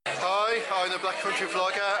I'm the Black Country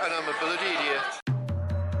Vlogger and I'm a bloody idiot.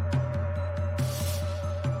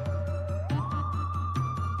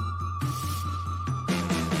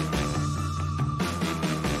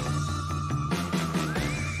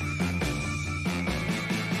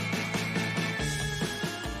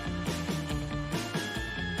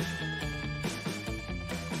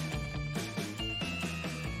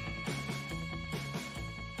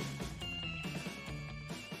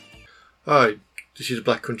 Hi, this is the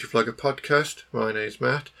Black Country Vlogger podcast. My name's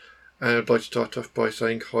Matt, and I'd like to start off by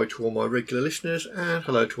saying hi to all my regular listeners and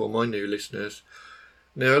hello to all my new listeners.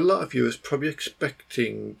 Now, a lot of you are probably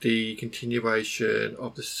expecting the continuation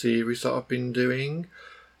of the series that I've been doing.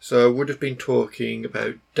 So I would have been talking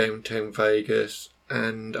about downtown Vegas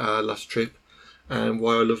and our last trip and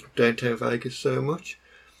why I love downtown Vegas so much.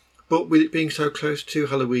 But with it being so close to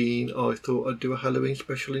Halloween, I thought I'd do a Halloween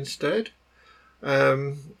special instead.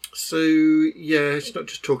 So yeah, it's not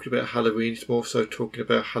just talking about Halloween, it's more so talking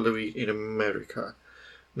about Halloween in America.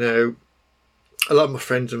 Now, a lot of my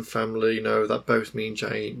friends and family know that both me and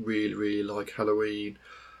Jane really like Halloween.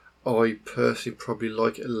 I personally probably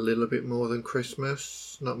like it a little bit more than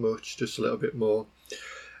Christmas. Not much, just a little bit more.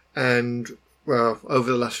 And, well,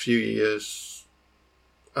 over the last few years,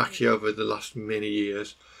 actually over the last many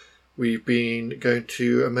years, we've been going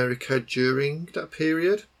to America during that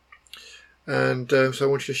period. And so I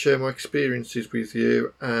wanted to share my experiences with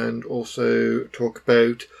you and also talk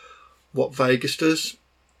about what Vegas does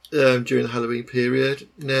during the Halloween period.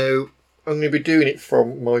 Now, I'm going to be doing it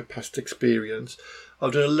from my past experience.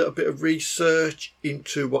 I've done a little bit of research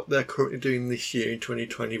into what they're currently doing this year in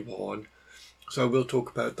 2021. So I will talk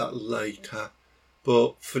about that later.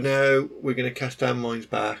 But for now, we're going to cast our minds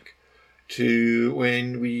back to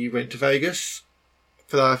when we went to Vegas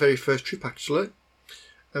for our very first trip, actually.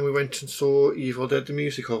 And we went and saw Evil Dead the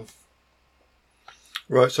musical.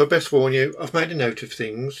 Right, so I best warn you, I've made a note of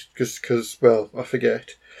things, because well, I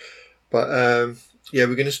forget. But yeah,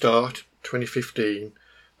 we're going to start 2015,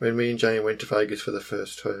 when me and Jane went to Vegas for the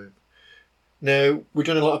first time. Now, we've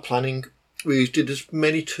done a lot of planning. We did as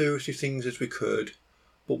many touristy things as we could.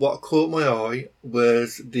 But what caught my eye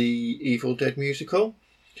was the Evil Dead musical.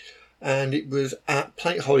 And it was at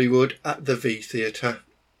Planet Hollywood at the V Theatre.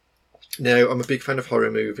 Now, I'm a big fan of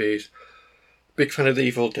horror movies, big fan of the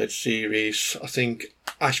Evil Dead series. I think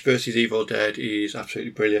Ash vs Evil Dead is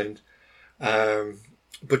absolutely brilliant.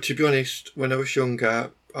 But to be honest, when I was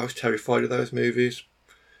younger, I was terrified of those movies.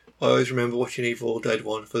 I always remember watching Evil Dead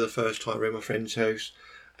 1 for the first time at my friend's house,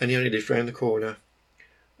 and he only lived round the corner.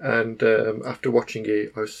 And after watching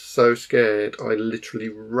it, I was so scared, I literally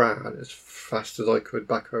ran as fast as I could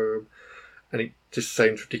back home. And it just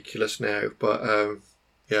sounds ridiculous now, but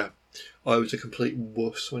yeah. I was a complete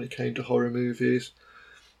wuss when it came to horror movies.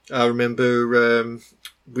 I remember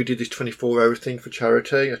we did this 24-hour thing for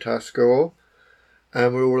charity at our school,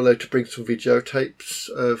 and we were all allowed to bring some videotapes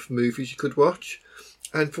of movies you could watch.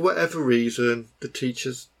 And for whatever reason, the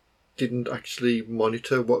teachers didn't actually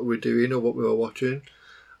monitor what we were doing or what we were watching.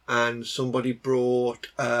 And somebody brought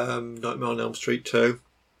Nightmare on Elm Street 2,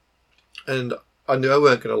 and I knew I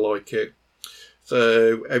weren't going to like it.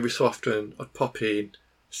 So every so often I'd pop in,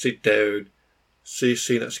 sit down, see a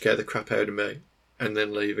scene that scared the crap out of me, and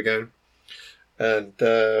then leave again. And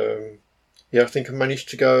yeah, I think I managed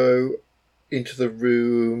to go into the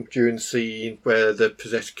room during the scene where the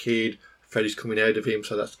possessed kid, Freddy's coming out of him,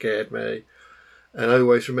 so that scared me. And I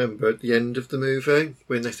always remember at the end of the movie,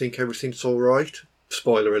 when they think everything's alright,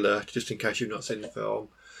 spoiler alert, just in case you've not seen the film.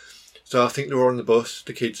 So I think they're all on the bus,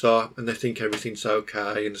 the kids are, and they think everything's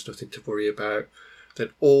okay and there's nothing to worry about.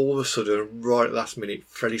 Then all of a sudden, right at the last minute,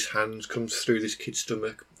 Freddy's hands comes through this kid's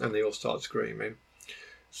stomach and they all start screaming.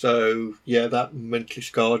 So, yeah, that mentally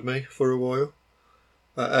scarred me for a while.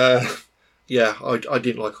 Yeah, I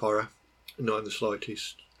didn't like horror. Not in the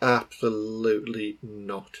slightest. Absolutely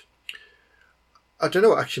not. I don't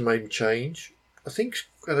know what actually made me change. I think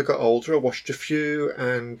as I got older, I watched a few,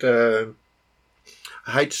 and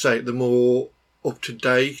I hate to say it, the more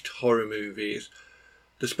up-to-date horror movies,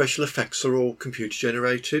 the special effects are all computer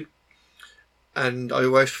generated, and I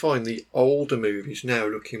always find the older movies now,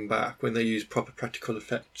 looking back, when they use proper practical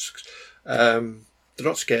effects, they're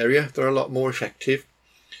not scarier, they're a lot more effective.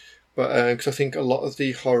 But because I think a lot of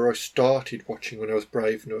the horror I started watching when I was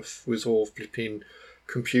brave enough was all flipping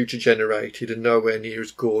computer generated and nowhere near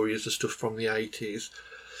as gory as the stuff from the 80s.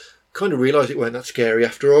 Kind of realised it weren't that scary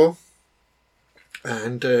after all.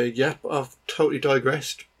 And yeah, I've totally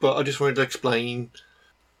digressed, but I just wanted to explain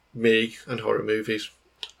me and horror movies.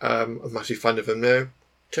 I'm a massive fan of them now.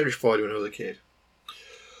 Terrified when I was a kid.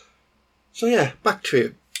 So yeah, back to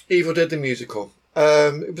it. Evil Dead the musical.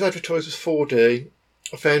 It was advertised as 4D.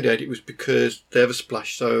 I found out it was because they have a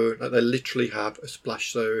splash zone. Like, they literally have a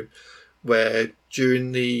splash zone where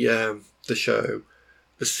during the show,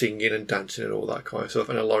 there's singing and dancing and all that kind of stuff,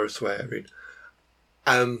 and a lot of swearing.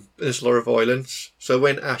 There's a lot of violence. So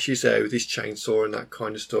when Ash is out with his chainsaw and that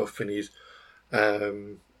kind of stuff, and he's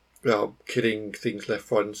killing things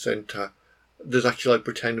left, right, and centre, there's actually like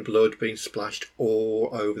pretend blood being splashed all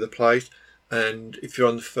over the place. And if you're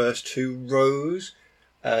on the first 2 rows,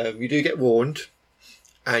 you do get warned,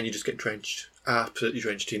 and you just get drenched, absolutely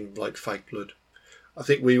drenched in like fake blood. I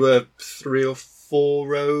think we were 3 or 4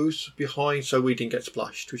 rows behind, so we didn't get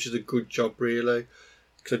splashed, which is a good job, really,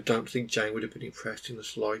 because I don't think Jane would have been impressed in the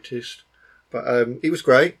slightest. But it was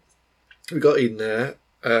great. We got in there.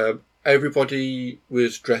 Everybody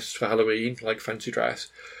was dressed for Halloween, like fancy dress.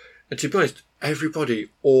 And to be honest, everybody,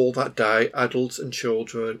 all that day, adults and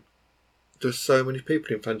children, there's so many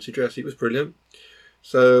people in fancy dress. It was brilliant.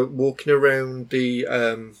 So walking around the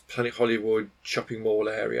Planet Hollywood shopping mall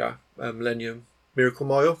area, Millennium Miracle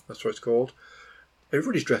Mile, that's what it's called.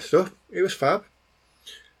 Everybody's dressed up. It was fab.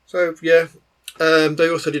 So yeah, they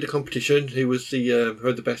also did a competition. Who was who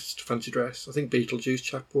had the best fancy dress? I think Beetlejuice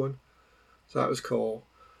chap won. So that was cool.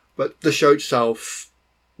 But the show itself,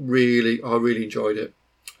 I really enjoyed it.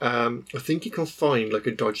 I think you can find like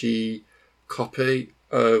a dodgy copy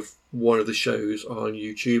of one of the shows on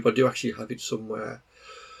YouTube. I do actually have it somewhere.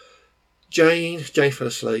 Jane fell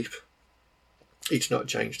asleep. It's not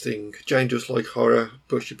Jane's thing. Jane does like horror,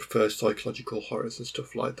 but she prefers psychological horrors and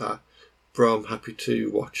stuff like that. But I'm happy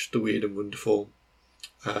to watch The Weird and Wonderful.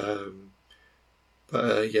 Yeah,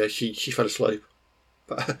 she fell asleep.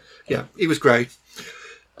 But yeah, it was great.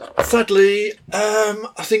 Sadly,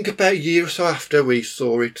 I think about a year or so after we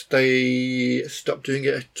saw it, they stopped doing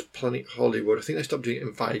it at Planet Hollywood. I think they stopped doing it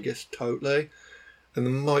in Vegas totally. And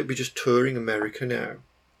they might be just touring America now.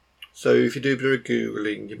 So if you do a bit of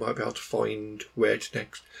Googling, you might be able to find where it's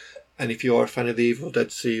next. And if you are a fan of the Evil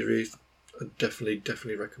Dead series, I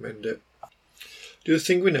definitely recommend it. The other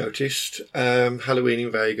thing we noticed, Halloween in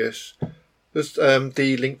Vegas, was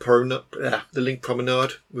the Link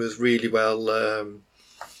Promenade was really well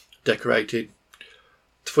decorated.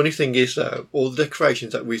 The funny thing is, though, all the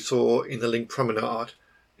decorations that we saw in the Link Promenade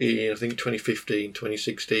in, I think, 2015,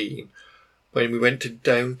 2016, when we went to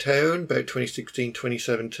downtown, about 2016,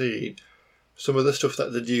 2017, some of the stuff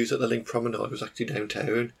that they'd used at the Link Promenade was actually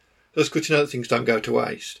downtown. So it's good to know that things don't go to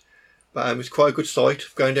waste. But it's quite a good sight,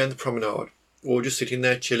 going down the promenade, or just sitting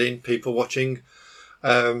there chilling, people watching.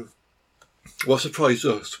 What surprised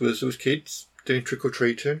us was there was kids doing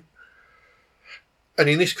trick-or-treating. And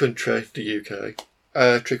in this country, the UK,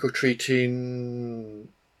 trick-or-treating,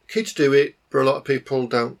 kids do it, but a lot of people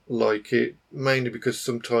don't like it, mainly because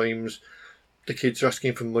sometimes the kids are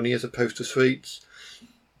asking for money as opposed to sweets.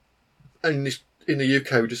 And in the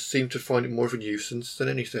UK, we just seem to find it more of a nuisance than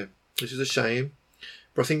anything. This is a shame.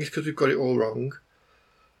 But I think it's because we've got it all wrong.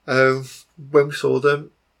 When we saw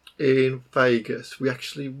them in Vegas, we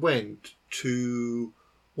actually went to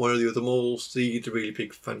one of the other malls, the really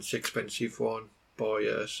big, fancy, expensive one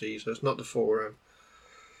by Caesars, not the Forum.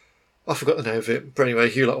 I forgot the name of it, but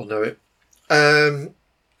anyway, you lot will know it.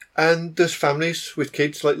 And there's families with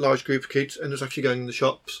kids, like large group of kids, and there's actually going in the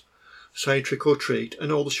shops saying trick or treat,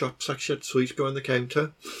 and all the shops actually had sweets behind the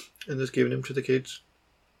counter, and there's giving them to the kids.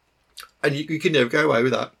 And you can never go away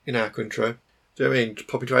with that in our country. Do you know what I mean?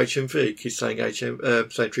 Popping to HMV, kids saying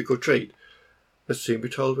saying trick or treat. Let's soon be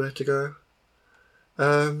told where to go.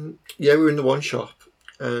 Yeah, we were in the one shop,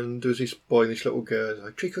 and there was this boy and this little girl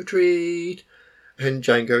like, trick or treat. And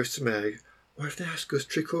Jane goes to me, what if they ask us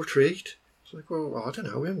trick or treat? I was like, well, I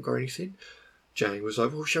don't know, we haven't got anything. Jane was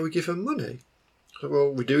like, well, shall we give them money? I was like,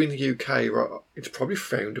 well, we do in the UK, right? It's probably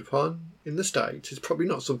frowned upon in the States. It's probably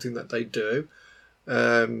not something that they do.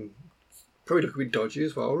 Probably look a bit dodgy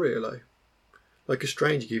as well, really. Like a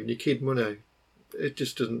stranger giving your kid money. It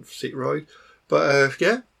just doesn't sit right. But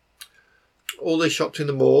yeah, all they shopped in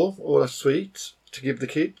the mall, all our sweets to give the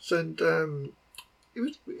kids, and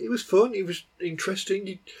it was fun. It was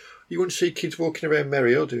interesting. You wouldn't see kids walking around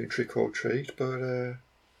Merrill doing trick or treat, but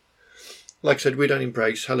like I said, we don't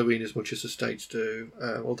embrace Halloween as much as the States do,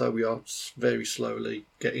 although we are very slowly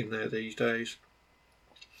getting there these days.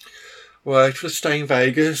 Right, let's stay in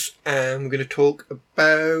Vegas, and we're going to talk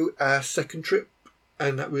about our second trip,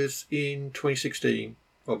 and that was in 2016,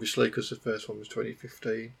 obviously, because the first one was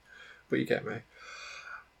 2015, but you get me.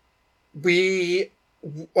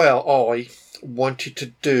 I wanted to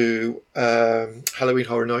do Halloween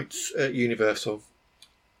Horror Nights at Universal,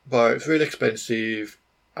 but it's really expensive,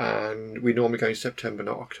 and we normally go in September,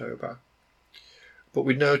 not October. But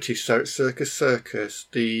we noticed that at Circus Circus,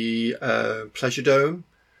 the Pleasure Dome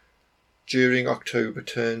during October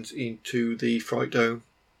turns into the Fright Dome.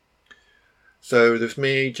 So there's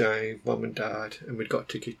me, Jane, Mum and Dad, and we'd got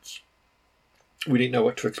tickets. We didn't know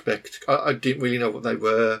what to expect. I didn't really know what they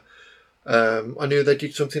were. I knew they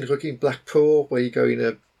did something like in Blackpool, where you go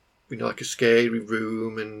in like a scary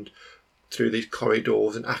room and through these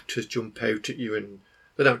corridors, and actors jump out at you, and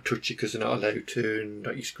they don't touch you because they're not allowed to, and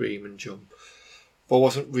you scream and jump. But I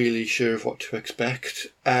wasn't really sure of what to expect.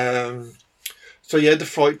 So yeah, the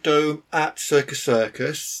Fright Dome at Circus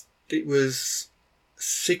Circus. It was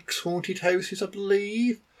 6 haunted houses, I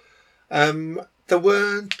believe. They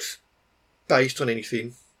weren't based on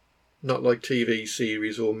anything, not like TV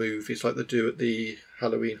series or movies like they do at the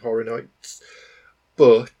Halloween Horror Nights.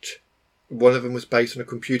 But one of them was based on a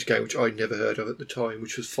computer game which I'd never heard of at the time,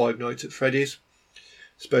 which was Five Nights at Freddy's.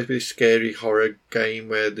 It's supposed to be a scary horror game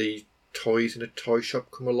where the toys in a toy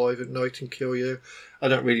shop come alive at night and kill you. I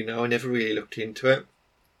don't really know. I never really looked into it.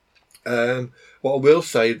 What I will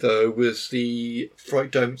say though was the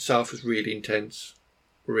Fright Dome itself was really intense.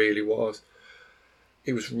 Really was.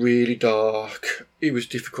 It was really dark. It was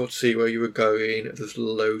difficult to see where you were going. There was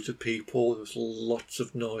loads of people. There was lots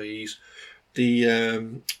of noise.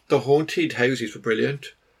 The haunted houses were brilliant.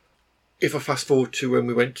 If I fast forward to when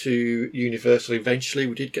we went to Universal, eventually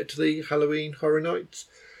we did get to the Halloween Horror Nights.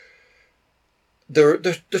 They're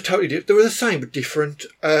totally different. They were the same but different.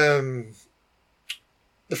 The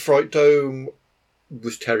Fright Dome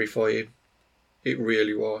was terrifying. It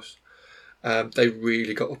really was. They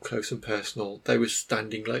really got up close and personal. They were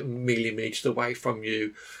standing like millimetres away from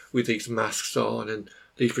you with these masks on and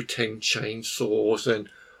these pretend chainsaws, and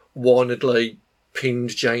one had like pinned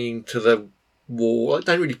Jane to the wall. Like,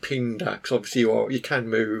 they don't really pin that because obviously you can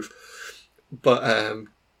move. But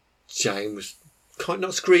Jane was kind of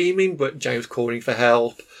not screaming, but Jane was calling for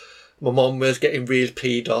help. My mum was getting really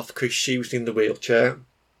peed off because she was in the wheelchair.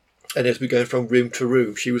 And as we go from room to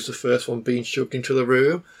room, she was the first one being shoved into the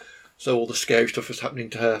room. So all the scary stuff was happening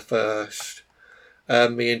to her first.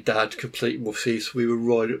 Me and Dad, complete wussies, we were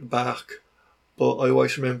right at the back. But I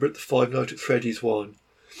always remember at the Five Nights at Freddy's one,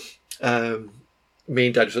 me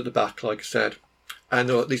and Dad was at the back, like I said. And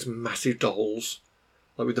there were like these massive dolls,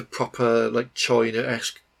 like with the proper like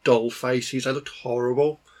China-esque doll faces. They looked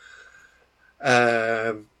horrible.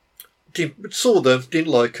 Saw them, didn't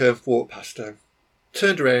like her, walked past her.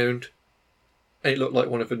 Turned around, and it looked like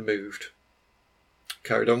one of them moved.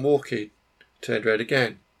 Carried on walking. Turned around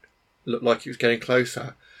again. Looked like it was getting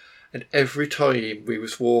closer. And every time we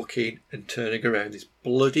was walking and turning around, this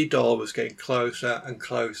bloody doll was getting closer and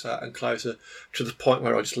closer and closer to the point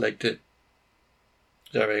where I just legged it.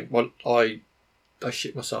 You know what I mean? Well, I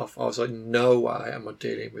shit myself. I was like, no way am I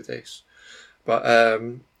dealing with this. But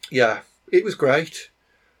yeah, it was great.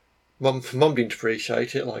 Mum didn't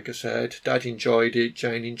appreciate it, like I said. Dad enjoyed it.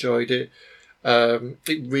 Jane enjoyed it.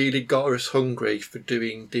 It really got us hungry for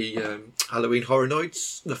doing the Halloween Horror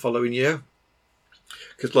Nights the following year.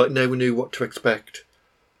 Because like no one knew what to expect.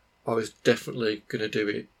 I was definitely going to do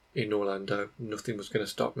it in Orlando. Nothing was going to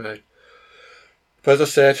stop me. But as I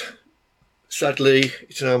said, sadly,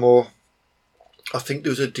 it's no more. I think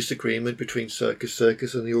there was a disagreement between Circus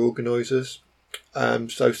Circus and the organisers.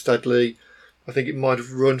 So sadly, I think it might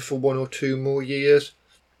have run for 1 or 2 more years.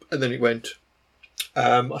 And then it went.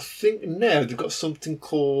 I think now they've got something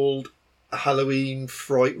called a Halloween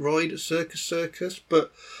Fright Ride at Circus Circus.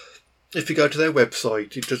 But if you go to their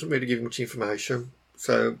website, it doesn't really give much information.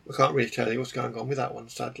 So I can't really tell you what's going on with that one,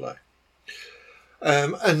 sadly.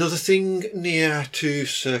 Another thing near to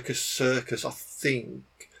Circus Circus, I think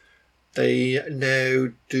they now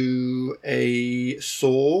do a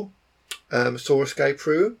Saw escape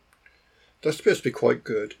room. That's supposed to be quite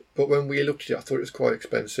good, but when we looked at it, I thought it was quite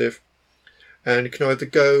expensive. And you can either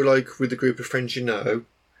go like with a group of friends you know,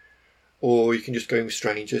 or you can just go in with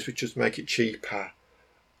strangers, which just make it cheaper.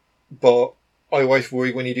 But I always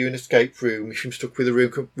worry when you do an escape room, if you're stuck with a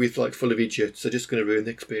room with like full of idiots, they're just going to ruin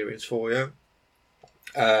the experience for you.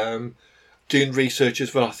 Doing research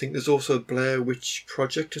as well, I think there's also a Blair Witch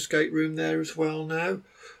Project escape room there as well now,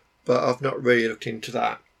 but I've not really looked into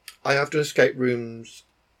that. I have done escape rooms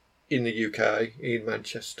in the UK, in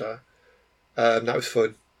Manchester. That was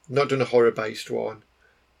fun. Not done a horror based one,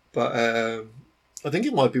 but I think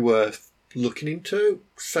it might be worth looking into.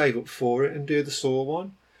 Save up for it and do the Saw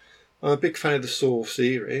one. I'm a big fan of the Saw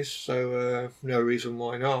series, so no reason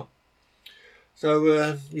why not.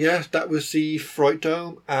 So yeah, that was the Fright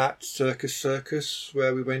Dome at Circus Circus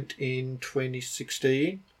where we went in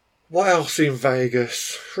 2016. What else in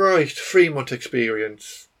Vegas? Right, Fremont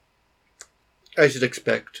experience. As you'd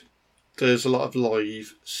expect, there's a lot of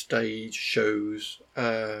live stage shows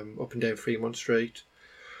up and down Fremont Street.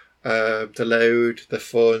 They're loud, they're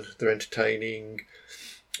fun, they're entertaining.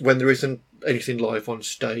 When there isn't anything live on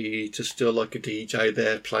stage, there's still like a DJ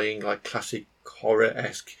there playing like classic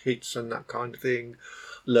horror-esque hits and that kind of thing.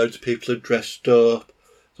 Loads of people are dressed up.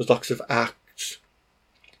 There's lots of acts.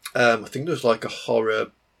 I think there was like a horror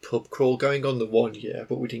pub crawl going on the one year,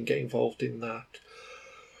 but we didn't get involved in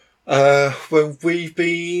that. When we've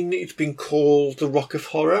been, it's been called the Rock of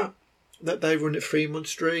Horror that they run at Fremont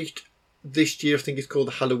Street. This year I think it's called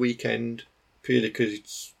the Halloween Weekend, purely because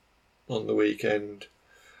it's on the weekend.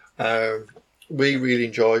 We really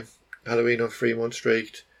enjoy Halloween on Fremont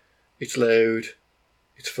Street. It's loud,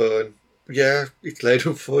 it's fun. Yeah, it's loud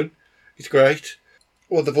and fun. It's great.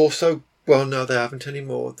 Well, they've also, well, no, they haven't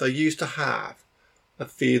anymore. They used to have a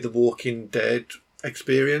Fear the Walking Dead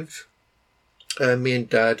experience. Me and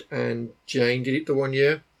Dad and Jane did it the one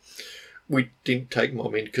year. We didn't take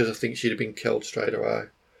Mum in because I think she'd have been killed straight away.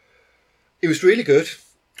 It was really good,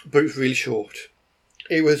 but it was really short.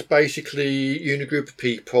 It was basically you and a group of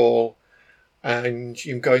people and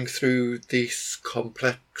you're going through this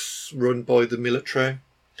complex run by the military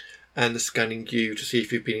and they're scanning you to see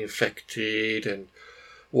if you've been infected, and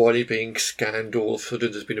while you're being scanned all of a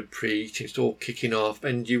sudden there's been a breach and it's all kicking off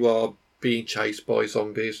and you are being chased by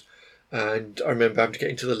zombies. And I remember having to get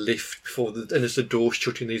into the lift and as the door's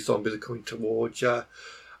shutting, these zombies are coming towards you.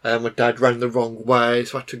 My dad ran the wrong way,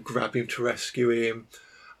 so I had to grab him to rescue him.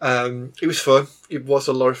 It was fun. It was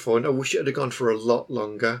a lot of fun. I wish it had gone for a lot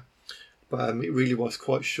longer, but it really was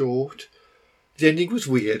quite short. The ending was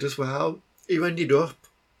weird as well. You ended up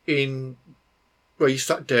in where you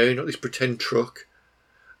sat down at this pretend truck,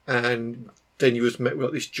 and then you was met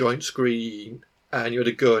with this giant screen, and you had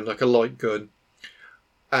a gun, like a light gun,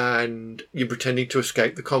 and you're pretending to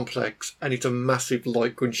escape the complex, and it's a massive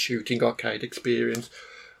light gun shooting arcade experience,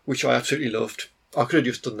 which I absolutely loved. I could have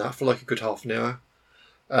just done that for like a good half an hour.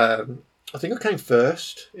 I think I came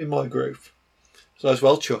first in my group, so I was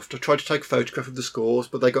well chuffed. I tried to take a photograph of the scores,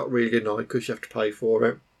 but they got really annoyed because you have to pay for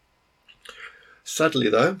it. Sadly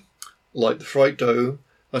though, like the Fright Dome,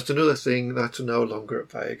 that's another thing that's no longer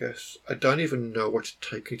at Vegas. I don't even know what's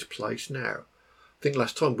taking its place now. I think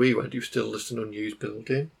last time we went, you were still listed on News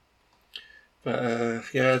Building. But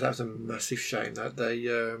yeah, that was a massive shame that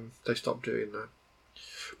they stopped doing that.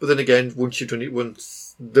 But then again, once you've done it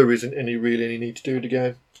once, there isn't any need to do it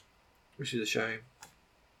again, which is a shame.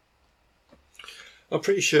 I'm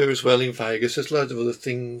pretty sure as well in Vegas, there's loads of other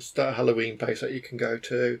things that are Halloween based that you can go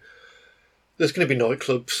to. There's going to be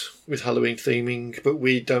nightclubs with Halloween theming, but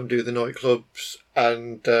we don't do the nightclubs,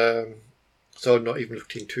 and so I've not even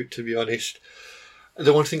looked into it, to be honest.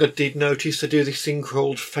 The one thing I did notice, they do this thing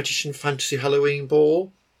called Fetish and Fantasy Halloween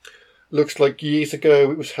Ball. Looks like years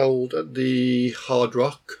ago it was held at the Hard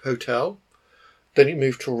Rock Hotel. Then it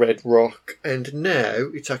moved to Red Rock, and now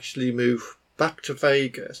it's actually moved back to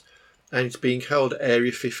Vegas, and it's being held at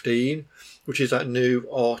Area 15, which is that new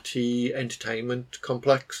arty entertainment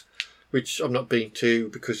complex, which I've not been to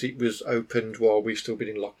because it was opened while we've still been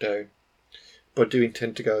in lockdown. But I do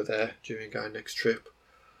intend to go there during our next trip.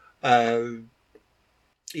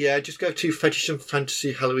 Yeah, just go to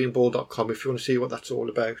fetishandfantasyhalloweenball.com if you want to see what that's all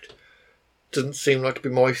about. Doesn't seem like to be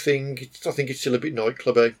my thing. I think it's still a bit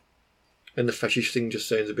nightclubby. And the fetish thing just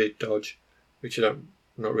sounds a bit dodge, which I'm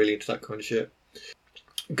not really into that kind of shit.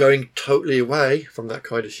 Going totally away from that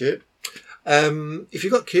kind of shit. If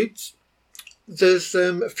you've got kids, there's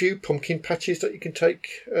a few pumpkin patches that you can take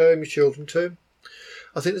your children to.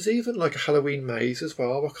 I think there's even like a Halloween maze as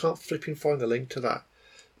well. I can't flipping find the link to that.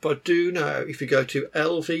 But I do know if you go to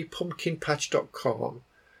lvpumpkinpatch.com,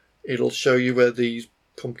 it'll show you where these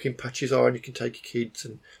pumpkin patches are, and you can take your kids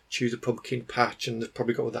and choose a pumpkin patch, and they've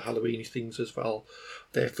probably got all the Halloweeny things as well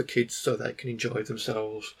there for kids so they can enjoy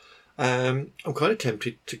themselves. I'm kind of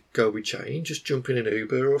tempted to go with Jane, just jump in an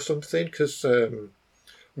Uber or something, because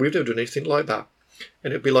we've never done anything like that.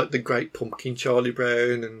 And it'd be like the Great Pumpkin Charlie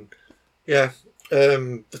Brown, and yeah,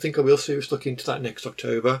 I think I will seriously look into that next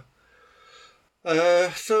October.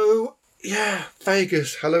 So yeah,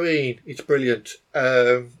 Vegas, Halloween, it's brilliant.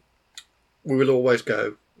 We will always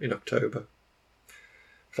go in October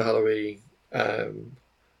for Halloween.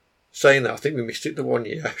 Saying that, I think we missed it the one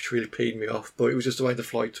year, which really peed me off, but it was just the way the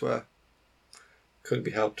flights were. Couldn't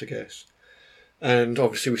be helped, I guess. And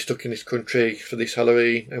obviously we're stuck in this country for this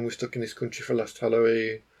Halloween, and we're stuck in this country for last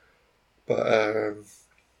Halloween. But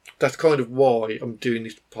that's kind of why I'm doing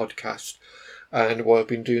this podcast, and why I've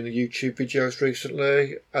been doing the YouTube videos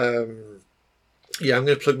recently. Yeah, I'm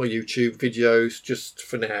going to plug my YouTube videos just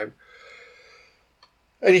for now.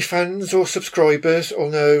 Any fans or subscribers will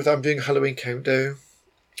know that I'm doing a Halloween countdown.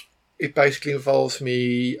 It basically involves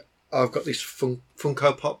me. I've got this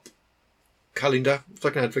Funko Pop calendar. It's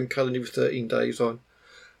like an advent calendar with 13 days on.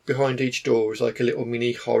 Behind each door is like a little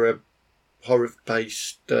mini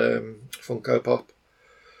horror-based Funko Pop.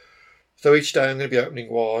 So each day I'm going to be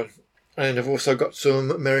opening one. And I've also got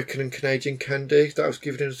some American and Canadian candy that I was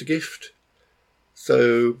given as a gift.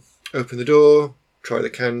 So open the door, try the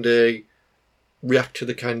candy, react to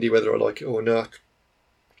the candy whether I like it or not.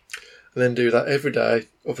 And then do that every day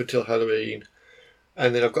up until Halloween.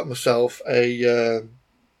 And then I've got myself a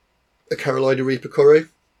Carolina Reaper curry.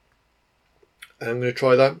 And I'm going to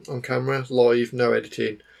try that on camera, live, no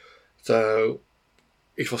editing. So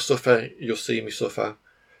if I suffer, you'll see me suffer.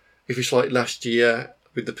 If it's like last year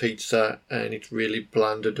with the pizza and it's really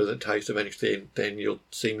bland and doesn't taste of anything, then you'll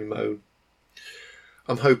see me moan.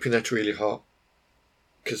 I'm hoping that's really hot.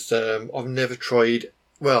 Because I've never tried...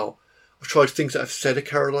 Well, I've tried things that have said a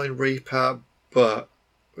Carolina Reaper, but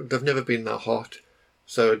they've never been that hot.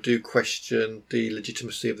 So I do question the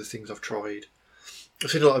legitimacy of the things I've tried.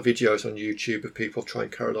 I've seen a lot of videos on YouTube of people trying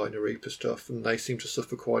Carolina Reaper stuff, and they seem to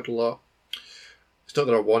suffer quite a lot. It's not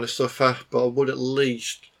that I want to suffer, but I would at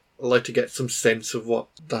least like to get some sense of what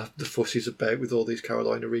the fuss is about with all these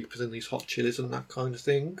Carolina Reapers and these hot chilies and that kind of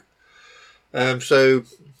thing. So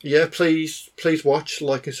yeah, please watch,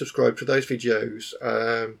 like and subscribe to those videos.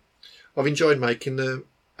 I've enjoyed making them,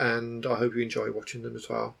 and I hope you enjoy watching them as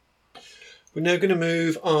well. We're now going to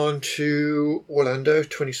move on to Orlando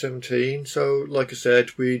 2017. So, like I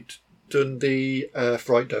said, we'd done the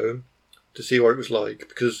Fright Dome to see what it was like.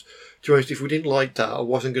 Because, to be honest, if we didn't like that, I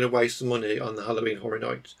wasn't going to waste the money on the Halloween Horror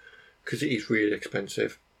Nights. Because it is really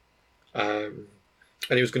expensive. And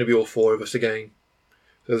it was going to be all four of us again.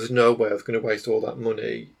 So there's no way I was going to waste all that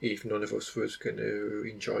money if none of us was going to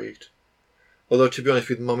enjoy it. Although, to be honest,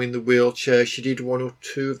 with Mum in the wheelchair, she did one or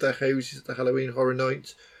two of their houses at the Halloween Horror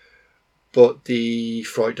Nights. But the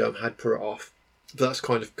Fright Dome had put it off. But that's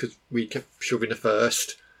kind of because we kept shoving her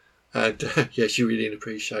first. And yeah, she really didn't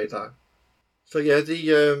appreciate that. So yeah,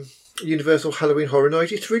 the Universal Halloween Horror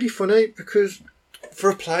Night, it's really funny because for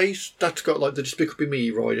a place that's got like the Despicable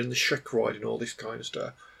Me ride and the Shrek ride and all this kind of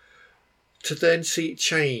stuff, to then see it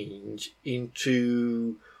change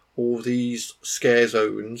into all these scare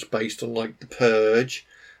zones based on like The Purge,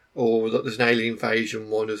 or that there's an alien invasion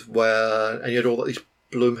one as well, and you had all like these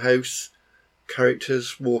Blumhouse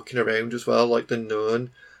characters walking around as well, like the Nun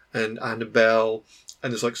and Annabelle,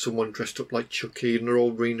 and there's like someone dressed up like Chucky, and they're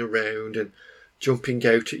all running around and jumping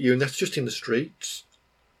out at you, and that's just in the streets.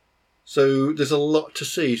 So there's a lot to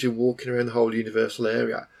see as you're walking around the whole Universal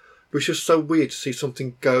area. But it's just so weird to see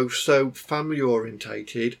something go so family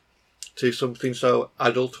orientated to something so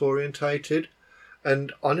adult orientated.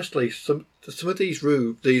 And honestly, some of these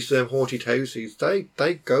haunted houses,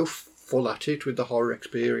 they go full at it with the horror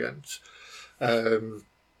experience. Yeah,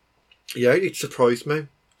 it surprised me.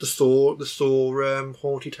 The Saw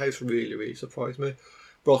haunted house really surprised me.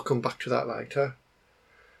 But I'll come back to that later.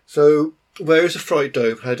 So, whereas the Fright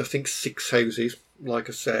Dome had, I think, 6 houses, like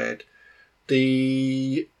I said,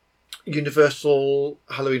 the Universal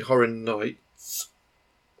Halloween Horror Nights,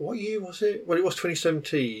 what year was it? Well, it was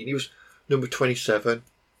 2017. It was number 27.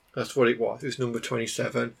 That's what it was. It was number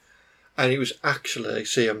 27. And it was actually,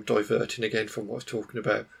 see, I'm diverting again from what I was talking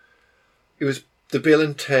about. It was the Bill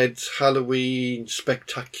and Ted's Halloween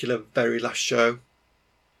Spectacular very last show.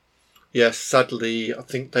 Yes, sadly, I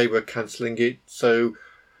think they were cancelling it. So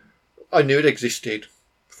I knew it existed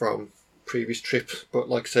from previous trips, but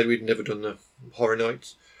like I said, we'd never done the Horror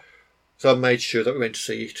Nights. So I made sure that we went to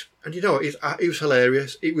see it. And you know what, it was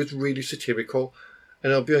hilarious. It was really satirical.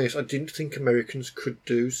 And I'll be honest, I didn't think Americans could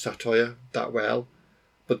do satire that well.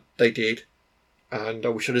 But they did. And I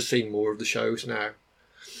wish I'd have seen more of the shows now.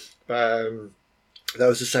 That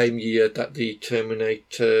was the same year that the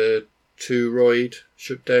Terminator 2 ride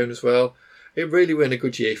shut down as well. It really went a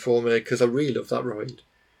good year for me because I really love that ride.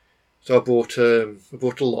 So I bought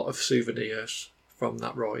a lot of souvenirs from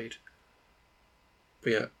that ride.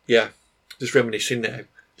 But yeah, just reminiscing now.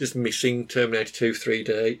 Just missing Terminator 2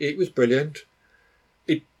 3D. It was brilliant.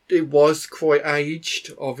 It was quite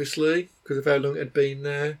aged, obviously, because of how long it had been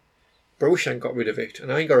there. But I wish I hadn't got rid of it.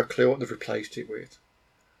 And I ain't got a clue what they've replaced it with.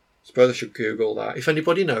 I suppose I should Google that. If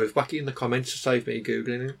anybody knows, whack it in the comments to save me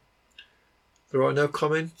Googling it. If there are no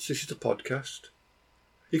comments, this is a podcast.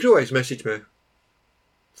 You can always message me.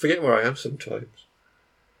 Forget where I am sometimes.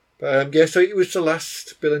 But yeah, so it was the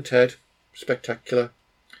last Bill and Ted Spectacular.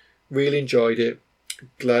 Really enjoyed it.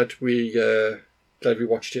 Glad we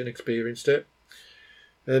watched it and experienced it.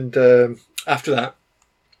 And after that,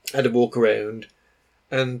 I had a walk around,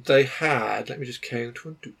 And they had, let me just count,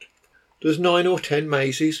 there's 9 or 10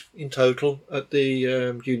 mazes in total at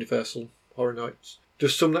the Universal Horror Nights.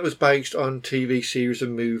 There's some that was based on TV series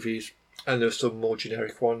and movies, and there's some more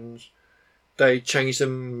generic ones. They change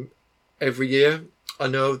them every year. I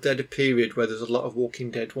know they had a period where there's a lot of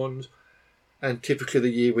Walking Dead ones, and typically the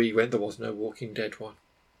year we went there was no Walking Dead one.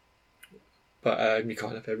 But you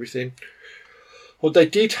can't have everything. What they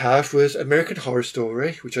did have was American Horror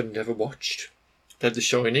Story, which I never watched. They had The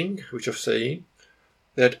Shining, which I've seen.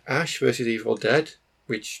 They had Ash vs Evil Dead,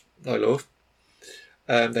 which I love.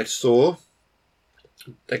 They had Saw.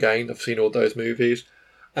 Again, I've seen all those movies.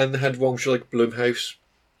 And they had one which was like Blumhouse,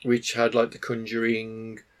 which had like The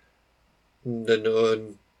Conjuring, The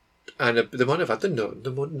Nun, and they might have had The Nun.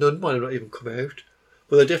 The Nun might have not even come out.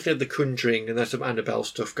 But they definitely had The Conjuring, and there's some Annabelle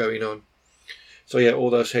stuff going on. So yeah, all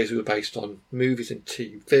those houses were based on movies and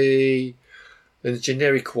TV. And the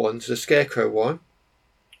generic ones, the Scarecrow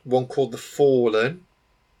one called The Fallen,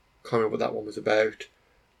 can't remember what that one was about.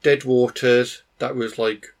 Dead Waters, that was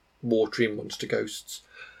like watering monster ghosts.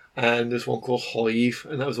 And there's one called Hive,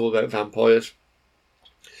 and that was all about vampires.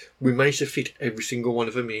 We managed to fit every single one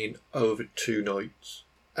of them in over 2 nights.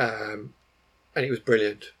 And it was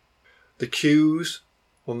brilliant. The queues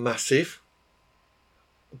were massive,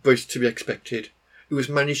 but it's to be expected. It was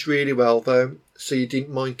managed really well though, so you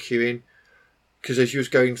didn't mind queuing, because as you was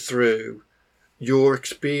going through, your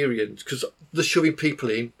experience, because they're shoving people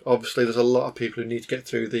in, obviously there's a lot of people who need to get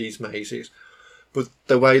through these mazes, but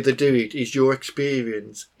the way they do it is your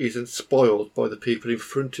experience isn't spoiled by the people in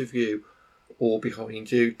front of you or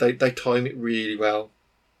behind you. They time it really well.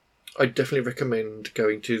 I definitely recommend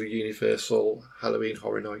going to the Universal Halloween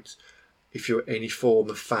Horror Nights if you're any form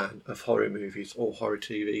of fan of horror movies or horror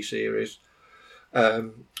TV series.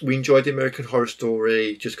 We enjoyed the American Horror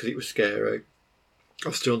Story just because it was scary.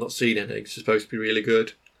 I've still not seen any. It's supposed to be really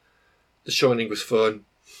good. The Shining was fun.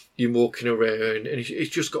 You're walking around and it's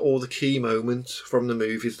just got all the key moments from the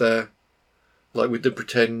movies there. Like with the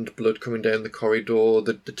pretend blood coming down the corridor,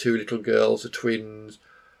 the 2 little girls, the twins.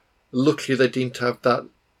 Luckily they didn't have that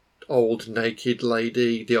old naked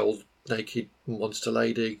lady, the old naked monster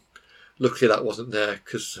lady. Luckily that wasn't there,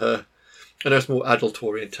 because I know it's more adult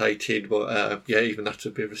orientated, but yeah, even that's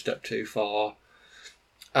a bit of a step too far.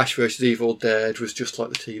 Ash vs Evil Dead was just like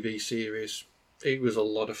the TV series. It was a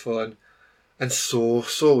lot of fun. And Saw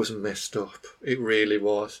was messed up. It really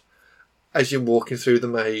was. As you're walking through the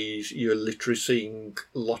maze, you're literally seeing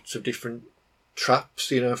lots of different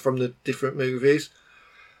traps, from the different movies.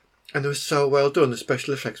 And they were so well done. The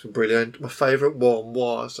special effects were brilliant. My favourite one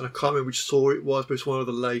was, and I can't remember which Saw it was, but it's one of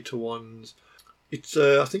the later ones. It's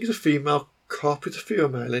I think it's a female cop. It's a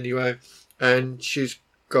female anyway, and she's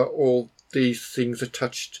got all these things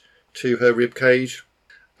attached to her rib cage,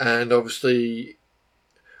 and obviously,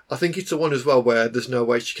 I think it's the one as well where there's no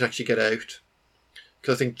way she can actually get out.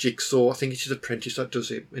 Because I think Jigsaw, I think it's his apprentice that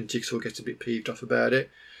does it, and Jigsaw gets a bit peeved off about it.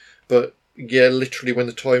 But yeah, literally when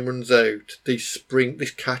the time runs out, this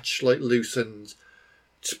catch like loosens,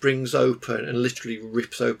 springs open, and literally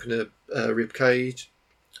rips open a rib cage.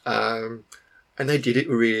 And they did it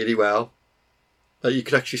really well. Like you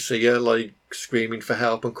could actually see her like screaming for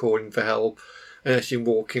help and calling for help, and as you're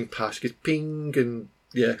walking past, it goes ping, and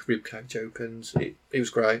yeah, rib cage opens. It was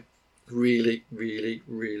great, really, really,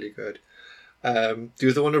 really good. The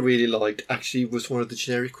other one I really liked actually was one of the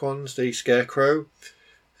generic ones, the Scarecrow.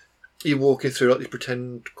 You're walking through like the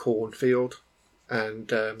pretend cornfield, and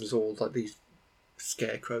there's all like these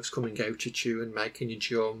scarecrows coming out at you and making you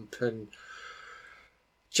jump, and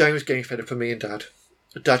Jane was getting fed up for me and Dad.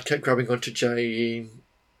 Dad kept grabbing onto Jane.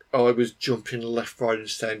 I was jumping left, right and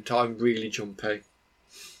centre. I'm really jumpy.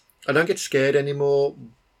 I don't get scared anymore,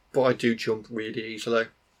 but I do jump really easily.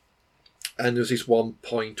 And there was this one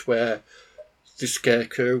point where the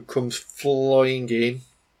Scarecrow comes flying in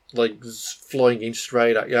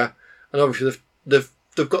straight at you. And obviously they've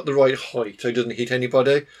got the right height so it doesn't hit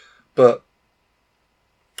anybody. But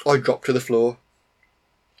I dropped to the floor.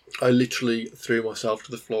 I literally threw myself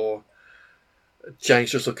to the floor. Jane's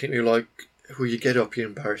just looking at me like, will you get up, you're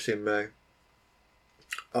embarrassing me.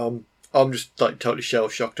 I'm just like totally shell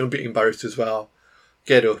shocked. I'm a bit embarrassed as well.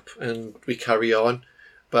 Get up and we carry on.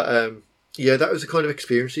 But yeah, that was the kind of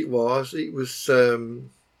experience it was. It was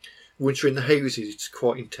once you're in the houses, it's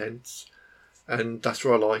quite intense, and that's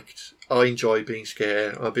what I liked. I enjoy being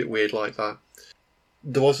scared. I'm a bit weird like that.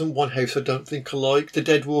 There wasn't one house I don't think I liked. The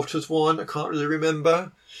Dead Waters one, I can't really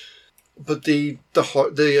remember. But the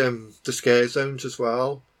scare zones as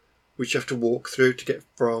well, which you have to walk through to get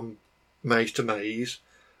from maze to maze,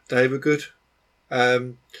 they were good.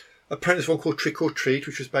 I Apparently there's one called Trick or Treat,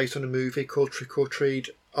 which was based on a movie called Trick or Treat.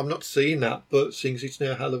 I'm not seeing that, but seeing as it's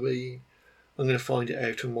now Halloween, I'm going to find it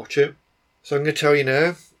out and watch it. So I'm going to tell you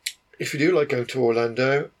now, if you do like going to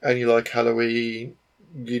Orlando and you like Halloween,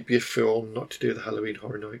 you'd be a fool not to do the Halloween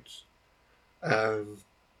Horror Nights.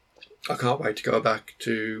 I can't wait to go back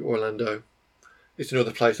to Orlando. It's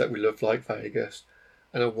another place that we love, like Vegas,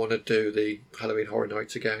 and I want to do the Halloween Horror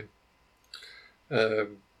Nights again.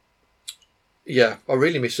 Yeah, I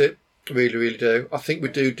really miss it. Really, really do. I think we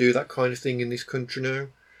do that kind of thing in this country now.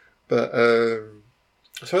 But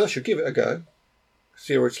so I should give it a go.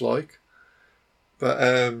 See what it's like.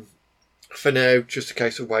 But for now, just a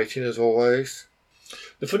case of waiting as always.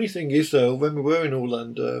 The funny thing is though, when we were in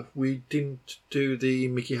Orlando, we didn't do the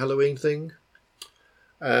Mickey Halloween thing.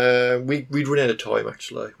 We'd run out of time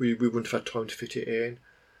actually. We wouldn't have had time to fit it in.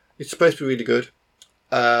 It's supposed to be really good.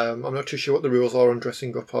 I'm not too sure what the rules are on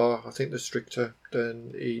dressing up are. I think they're stricter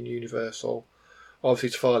than in Universal. Obviously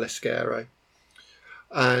it's far less scary.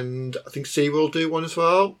 And I think SeaWorld do one as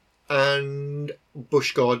well. And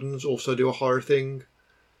Busch Gardens also do a horror thing.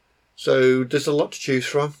 So there's a lot to choose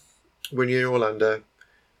from when you're in Orlando.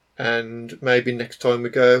 And maybe next time we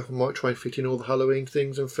go, I might try and fit in all the Halloween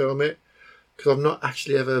things and film it. Because I've not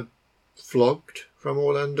actually ever vlogged from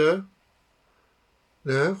Orlando.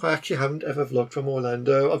 No, I actually haven't ever vlogged from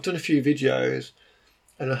Orlando. I've done a few videos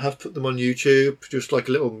and I have put them on YouTube, just like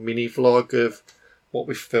a little mini vlog of what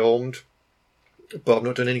we've filmed. But I've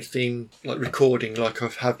not done anything like recording like I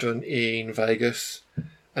have done in Vegas.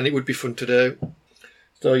 And it would be fun to do.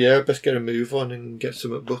 So yeah, best get a move on and get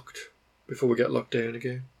something booked before we get locked down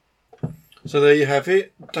again. So there you have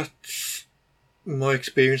it. That's my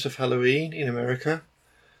experience of Halloween in America.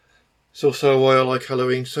 It's also why I like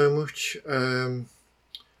Halloween so much.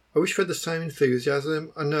 I wish we had the same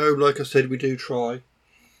enthusiasm. I know, like I said, we do try,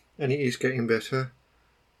 and it is getting better.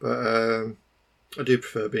 But I do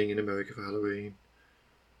prefer being in America for Halloween.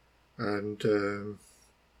 And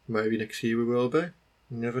maybe next year we will be. You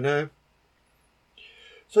never know.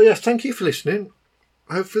 So yes, thank you for listening.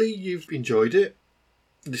 Hopefully you've enjoyed it,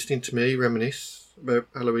 listening to me reminisce about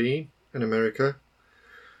Halloween in America.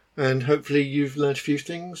 And hopefully you've learned a few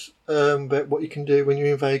things about what you can do when you're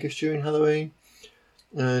in Vegas during Halloween.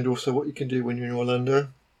 And also what you can do when you're in Orlando.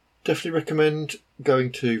 Definitely recommend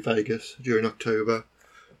going to Vegas during October.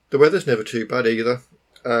 The weather's never too bad either.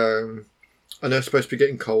 I know it's supposed to be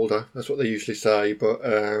getting colder, that's what they usually say, but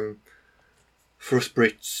for us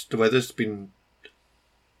Brits, the weather's been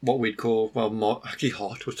what we'd call, well, actually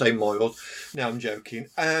hot, we'll say mild. No, I'm joking.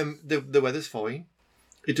 The weather's fine.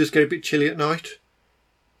 It does get a bit chilly at night,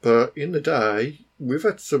 but in the day, we've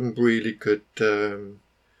had some really good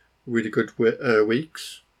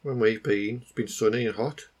weeks when we've been. It's been sunny and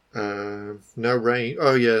hot. No rain.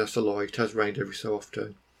 Oh yeah, that's a lie. It has rained every so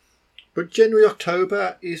often. But generally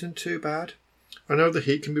October isn't too bad. I know the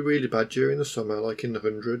heat can be really bad during the summer, like in the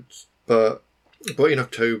hundreds. But in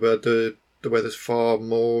October the weather's far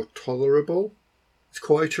more tolerable. It's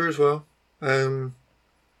quieter as well.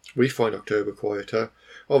 We find October quieter.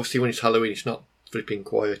 Obviously when it's Halloween it's not flipping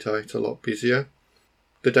quieter, it's a lot busier.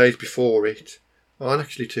 The days before it aren't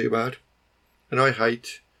actually too bad. And I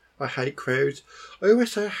hate crowds. I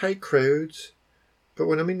always say I hate crowds, but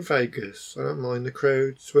when I'm in Vegas, I don't mind the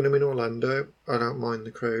crowds. When I'm in Orlando, I don't mind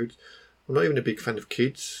the crowds. I'm not even a big fan of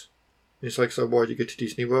kids. It's like, so why do you go to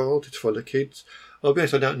Disney World? It's full of kids. I'll be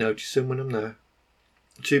honest, I don't notice them when I'm there.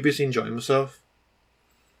 I'm too busy enjoying myself.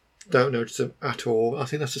 Don't notice them at all. I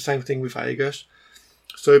think that's the same thing with Vegas.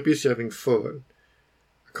 So busy having fun,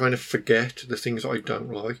 I kind of forget the things I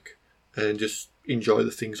don't like and just enjoy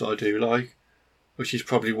the things I do like, which is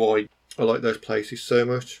probably why I like those places so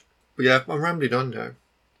much. But yeah, I'm rambling on now,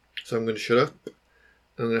 so I'm going to shut up.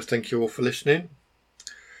 I'm going to thank you all for listening.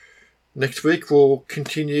 Next week we'll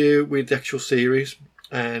continue with the actual series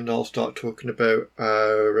and I'll start talking about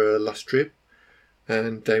our last trip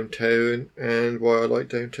and downtown and why I like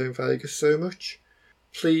downtown Vegas so much.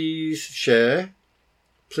 Please share.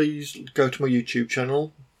 Please go to my YouTube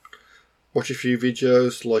channel, watch a few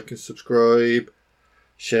videos, like and subscribe,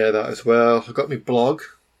 share that as well. I've got my blog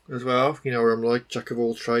as well, you know, where I'm like jack of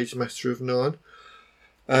all trades, master of none.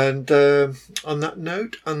 And on that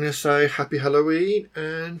note, I'm going to say happy Halloween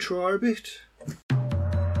and try a bit.